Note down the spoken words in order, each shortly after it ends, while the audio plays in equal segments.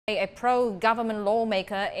A pro-government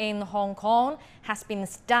lawmaker in Hong Kong has been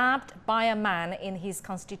stabbed by a man in his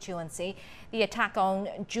constituency. The attack on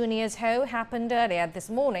Junius Ho happened earlier this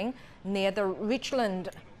morning near the Richland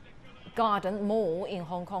Garden mall in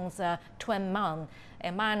Hong Kong's Tuen Mun.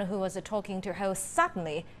 A man who was talking to Ho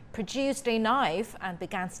suddenly produced a knife and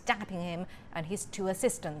began stabbing him and his two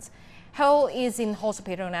assistants. Ho is in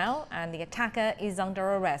hospital now and the attacker is under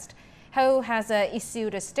arrest. Ho has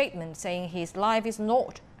issued a statement saying his life is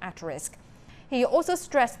not at risk. He also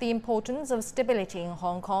stressed the importance of stability in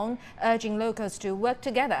Hong Kong, urging locals to work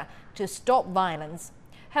together to stop violence.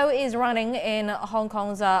 Ho is running in Hong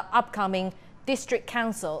Kong's upcoming district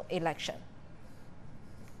council election.